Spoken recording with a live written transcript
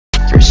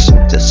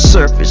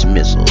surface-to-surface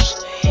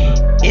missiles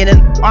in an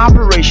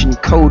operation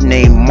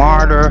codenamed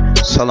Martyr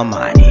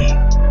Soleimani.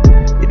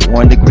 It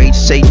warned the great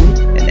Satan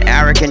and the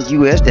arrogant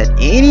U.S. that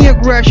any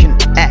aggression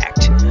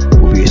act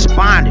will be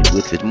responded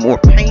with more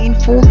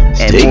painful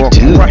and more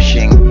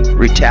crushing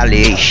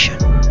retaliation.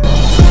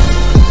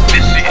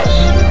 This is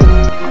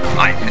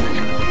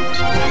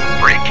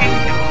life-and-death breaking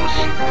news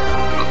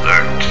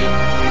alert.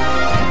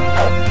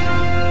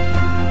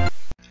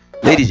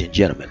 Ladies and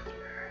gentlemen,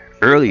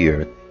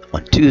 earlier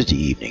on Tuesday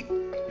evening,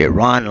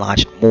 Iran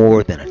launched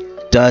more than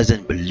a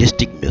dozen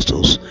ballistic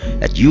missiles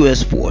at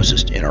U.S.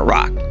 forces in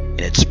Iraq in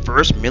its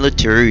first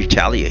military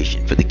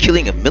retaliation for the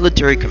killing of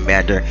military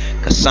commander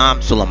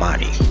Qassem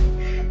Soleimani.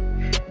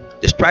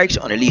 The strikes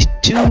on at least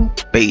 2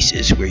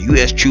 bases where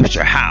U.S. troops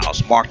are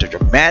housed marked a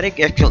dramatic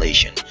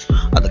escalation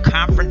of the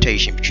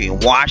confrontation between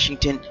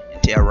Washington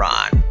and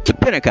Tehran. The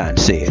Pentagon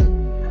said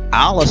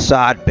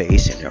al-Assad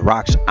base in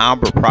Iraq's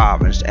Anbar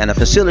province and a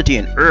facility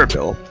in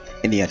Erbil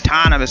in the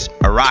autonomous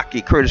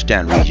Iraqi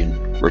Kurdistan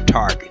region were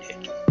targeted.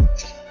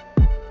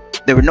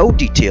 There were no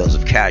details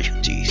of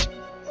casualties.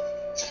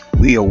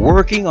 We are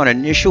working on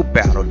initial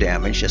battle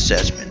damage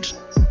assessments,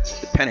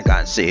 the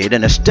Pentagon said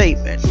in a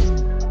statement.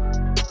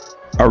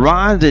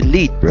 Iran's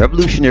elite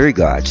Revolutionary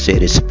Guard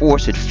said its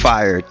force had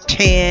fired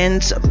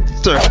tens of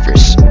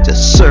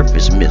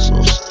surface-to-surface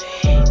missiles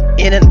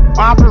in an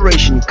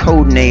operation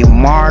codenamed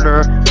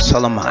Martyr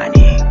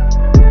Soleimani.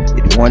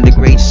 It warned the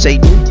great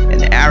Satan and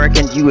the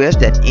arrogant U.S.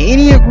 that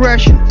any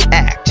aggression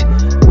act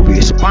will be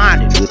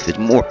responded with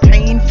more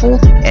painful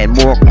and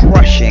more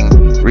crushing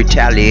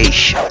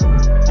retaliation.